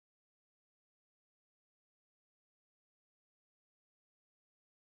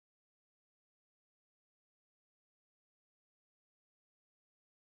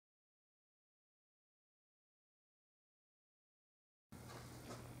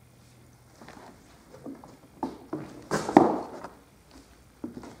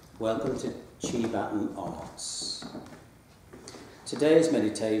Welcome to Baton Arts. Today's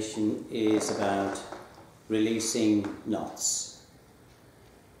meditation is about releasing knots.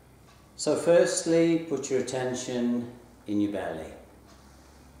 So firstly, put your attention in your belly.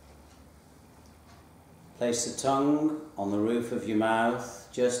 Place the tongue on the roof of your mouth,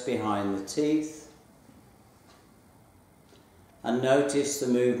 just behind the teeth, and notice the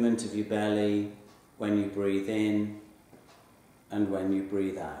movement of your belly when you breathe in and when you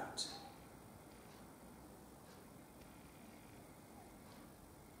breathe out.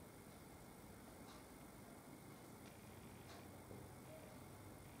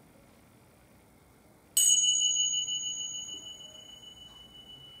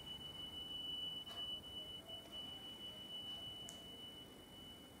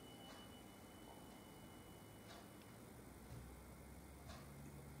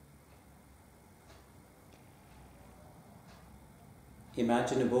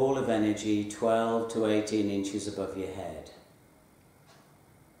 Imagine a ball of energy 12 to 18 inches above your head.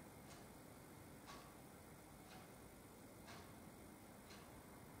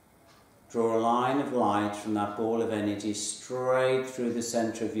 Draw a line of light from that ball of energy straight through the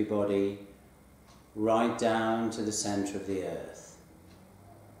centre of your body, right down to the centre of the earth.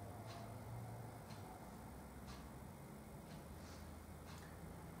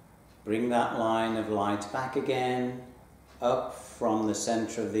 Bring that line of light back again, up from the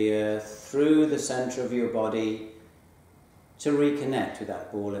centre of the earth, through the centre of your body, to reconnect with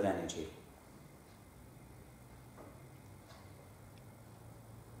that ball of energy.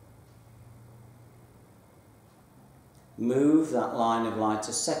 Move that line of light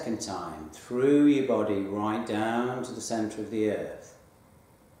a second time, through your body, right down to the centre of the earth.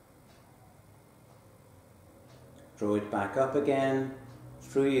 Draw it back up again,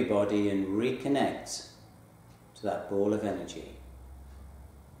 through your body, and reconnect to that ball of energy.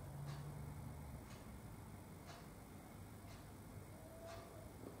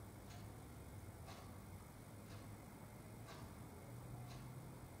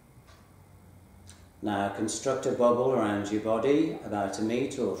 Now construct a bubble around your body, about 1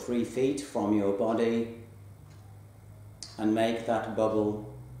 metre or 3 feet from your body, and make that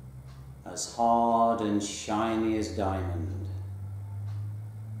bubble as hard and shiny as diamond.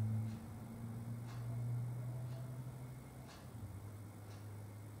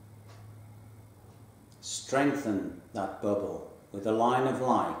 Strengthen that bubble with a line of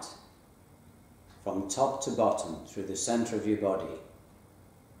light from top to bottom through the centre of your body.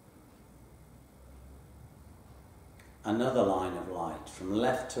 Another line of light from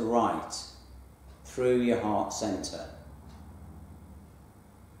left to right through your heart centre,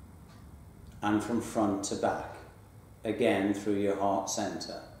 and from front to back, again through your heart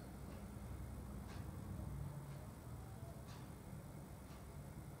centre.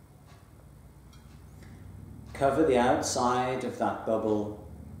 Cover the outside of that bubble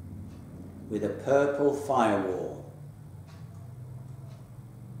with a purple firewall.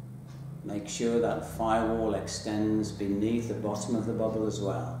 Make sure that firewall extends beneath the bottom of the bubble as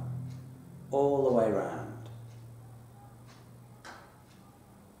well, all the way around.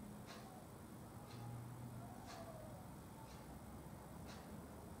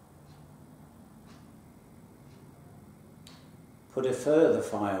 Put a further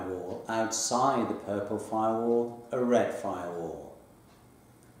firewall outside the purple firewall, a red firewall.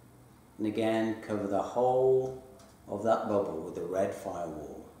 And again, cover the whole of that bubble with a red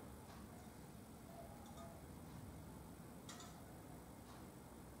firewall.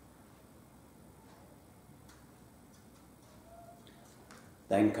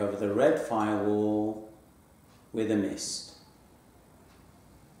 Then cover the red firewall with a mist.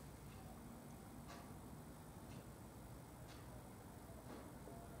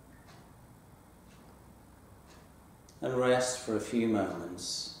 And rest for a few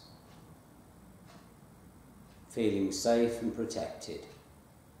moments, feeling safe and protected.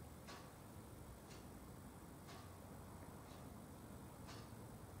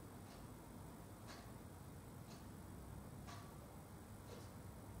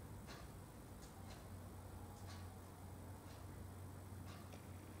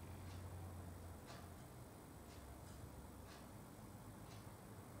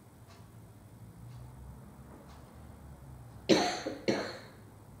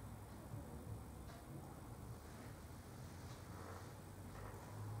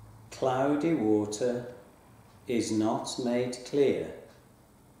 Cloudy water is not made clear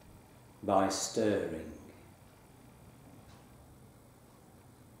by stirring.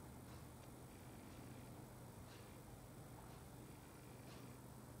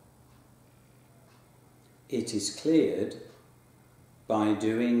 It is cleared by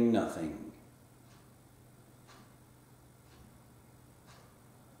doing nothing.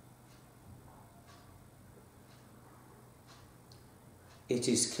 It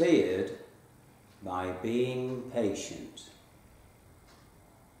is cleared by being patient.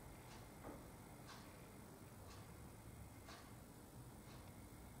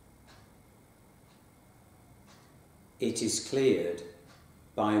 It is cleared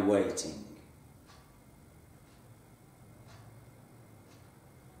by waiting.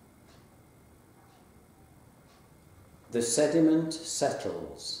 The sediment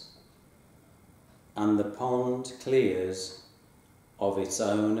settles and the pond clears of its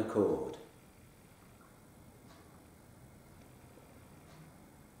own accord.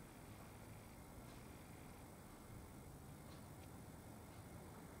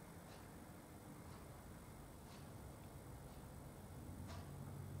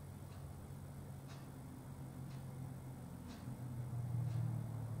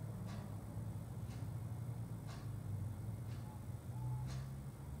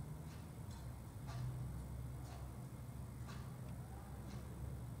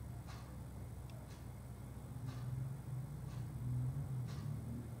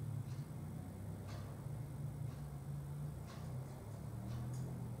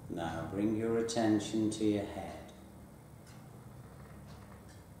 Now bring your attention to your head.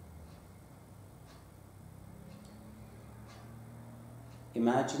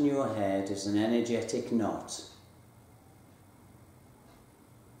 Imagine your head as an energetic knot.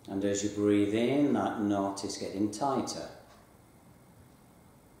 And as you breathe in, that knot is getting tighter.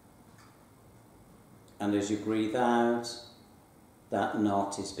 And as you breathe out, that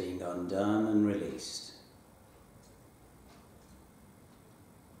knot is being undone and released.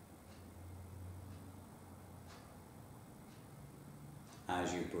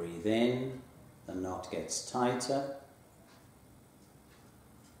 As you breathe in, the knot gets tighter.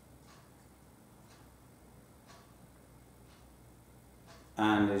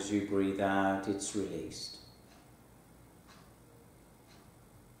 And as you breathe out, it's released.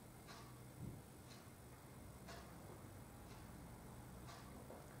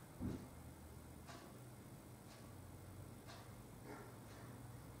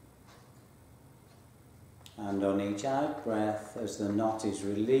 And on each out breath, as the knot is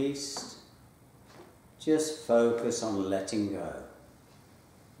released, just focus on letting go.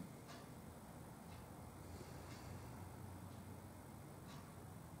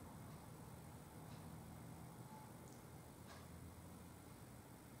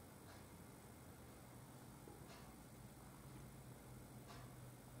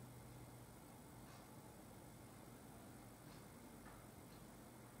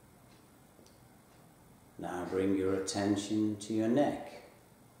 Now bring your attention to your neck.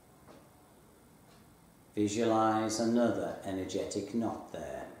 Visualize another energetic knot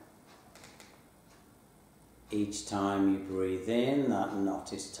there. Each time you breathe in, that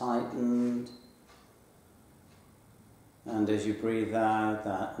knot is tightened. And as you breathe out,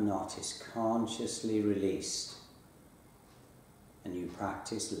 that knot is consciously released. And you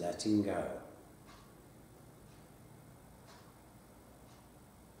practice letting go.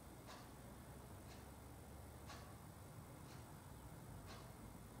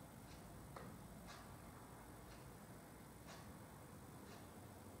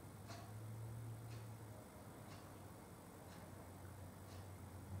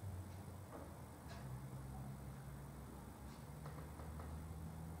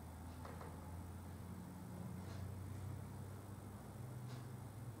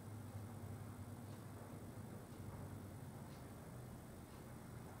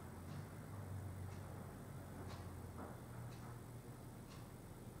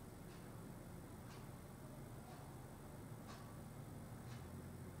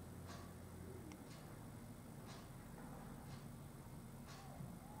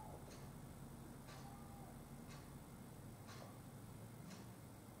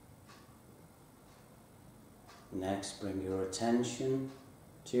 Next, bring your attention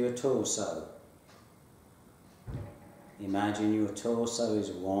to your torso. Imagine your torso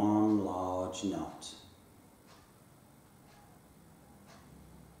is one large knot.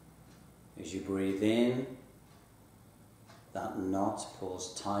 As you breathe in, that knot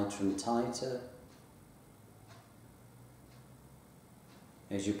pulls tighter and tighter.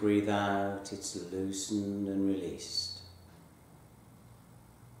 As you breathe out, it's loosened and released.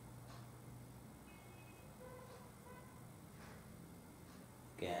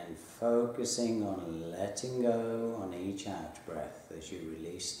 Again, focusing on letting go on each out breath as you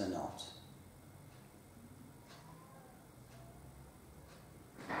release the knot.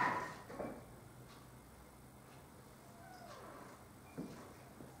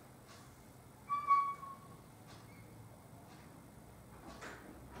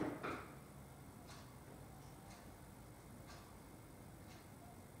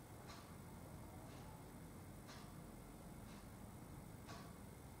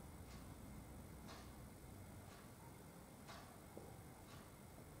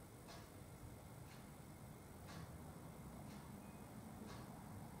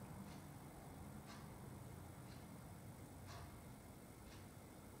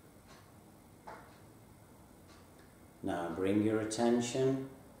 Now bring your attention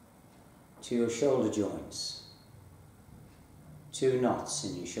to your shoulder joints. 2 knots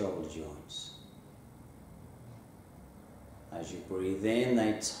in your shoulder joints. As you breathe in,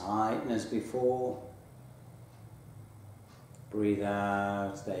 they tighten as before. Breathe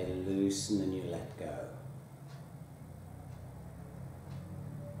out, they loosen and you let go.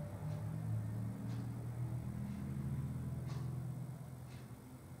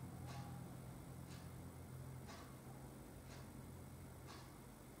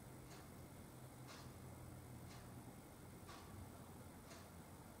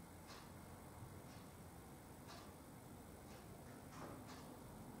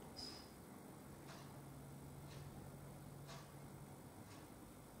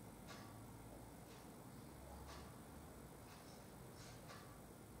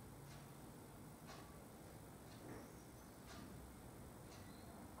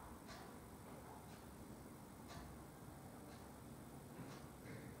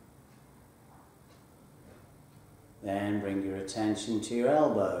 Then bring your attention to your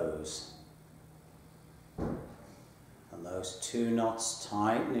elbows. And those 2 knots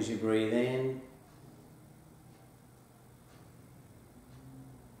tighten as you breathe in.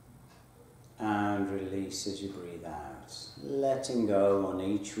 And release as you breathe out. Letting go on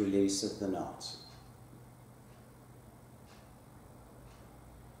each release of the knot.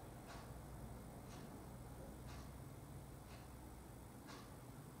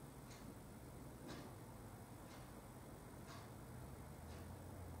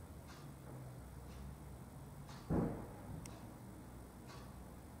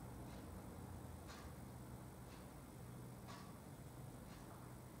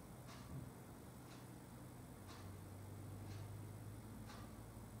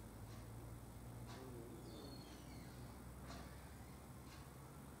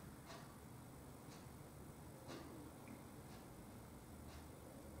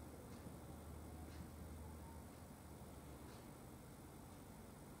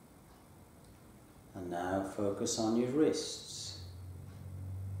 And now focus on your wrists.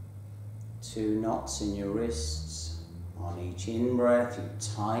 2 knots in your wrists. On each in-breath, you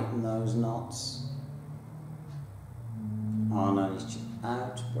tighten those knots. On each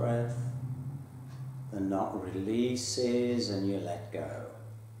out-breath, the knot releases and you let go.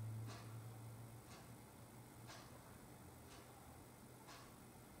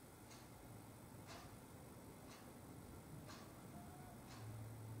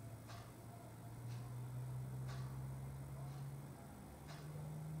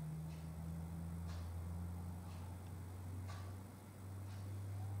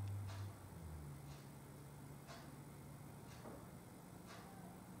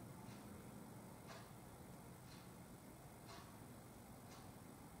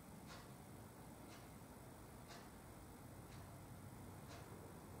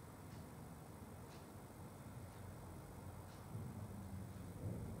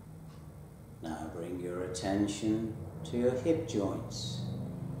 Now bring your attention to your hip joints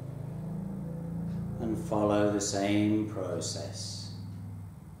and follow the same process.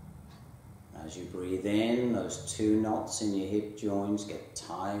 As you breathe in, those 2 knots in your hip joints get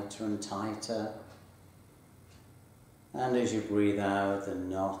tighter and tighter. And as you breathe out, the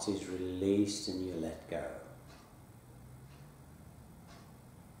knot is released and you let go.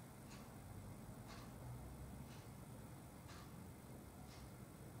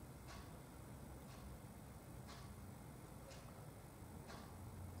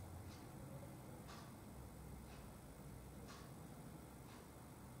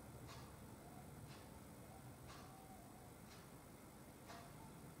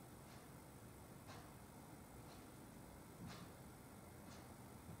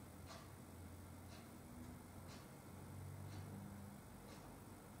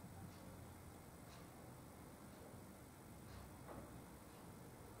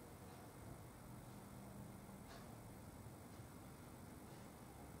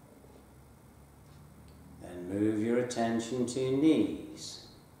 Move your attention to your knees.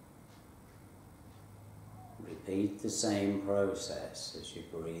 Repeat the same process. As you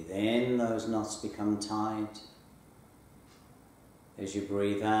breathe in, those knots become tight. As you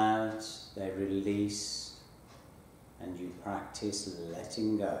breathe out, they release and you practice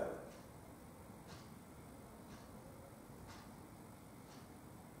letting go.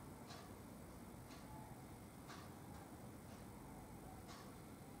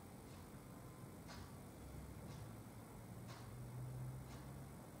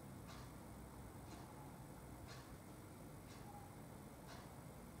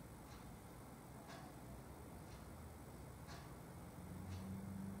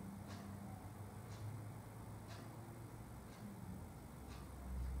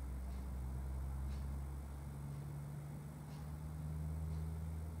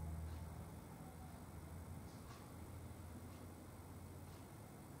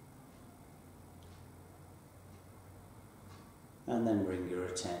 And then bring your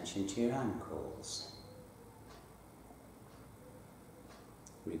attention to your ankles.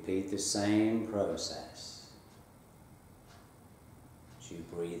 Repeat the same process. As you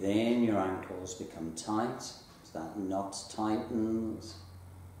breathe in, your ankles become tight, as that knot tightens.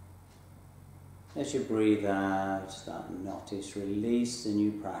 As you breathe out, that knot is released and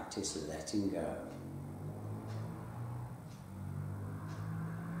you practice letting go.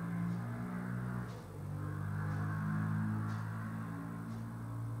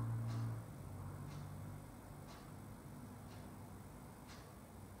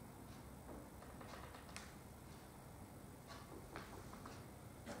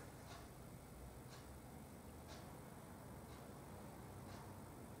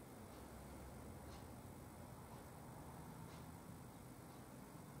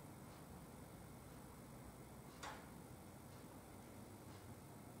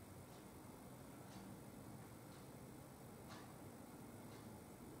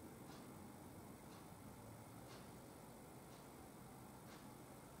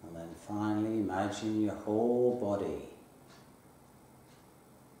 And then finally, imagine your whole body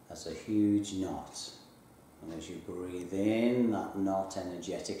as a huge knot. And as you breathe in, that knot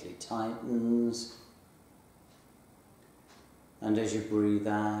energetically tightens. And as you breathe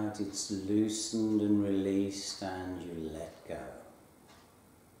out, it's loosened and released and you let go.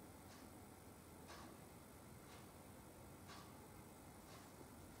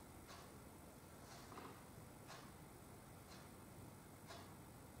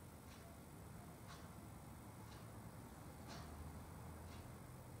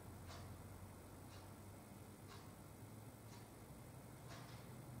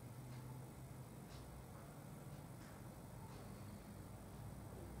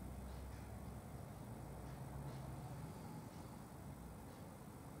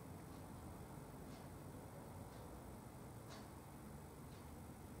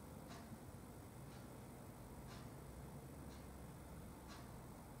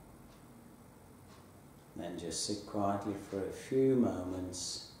 Then just sit quietly for a few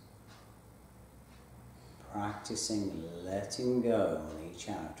moments, practicing letting go on each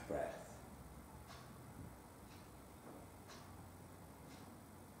out breath.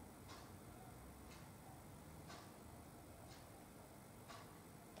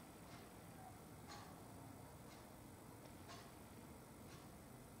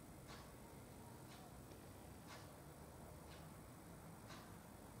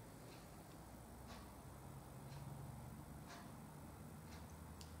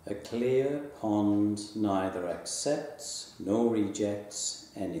 A clear pond neither accepts nor rejects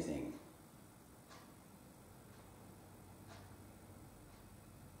anything.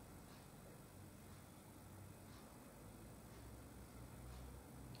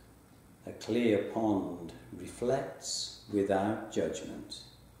 A clear pond reflects without judgment.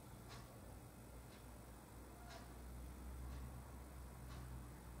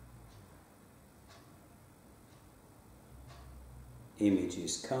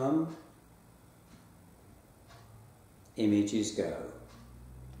 Images come, images go.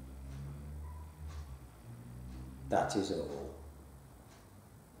 That is all.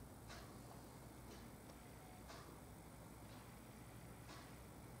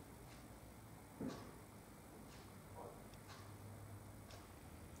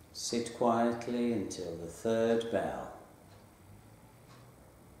 Sit quietly until the third bell,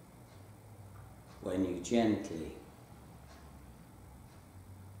 when you gently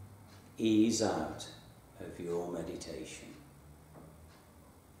ease out of your meditation.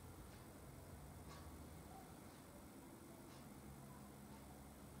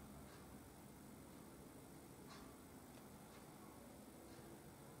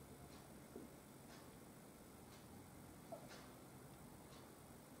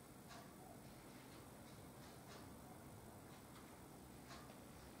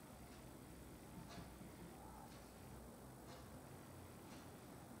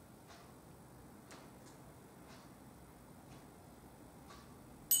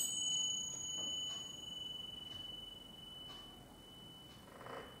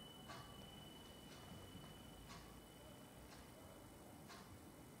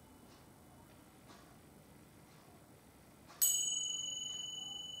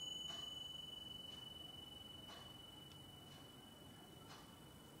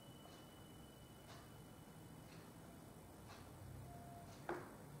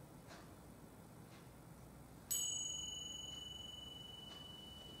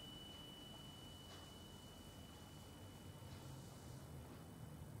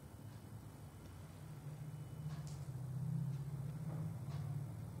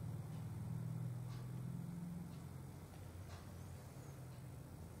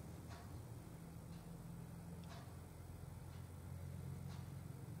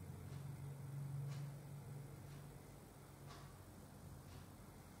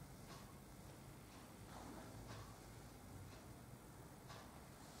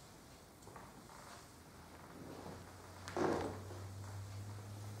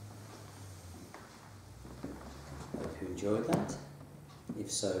 you enjoyed that.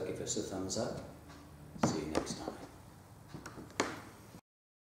 If so, give us a thumbs up.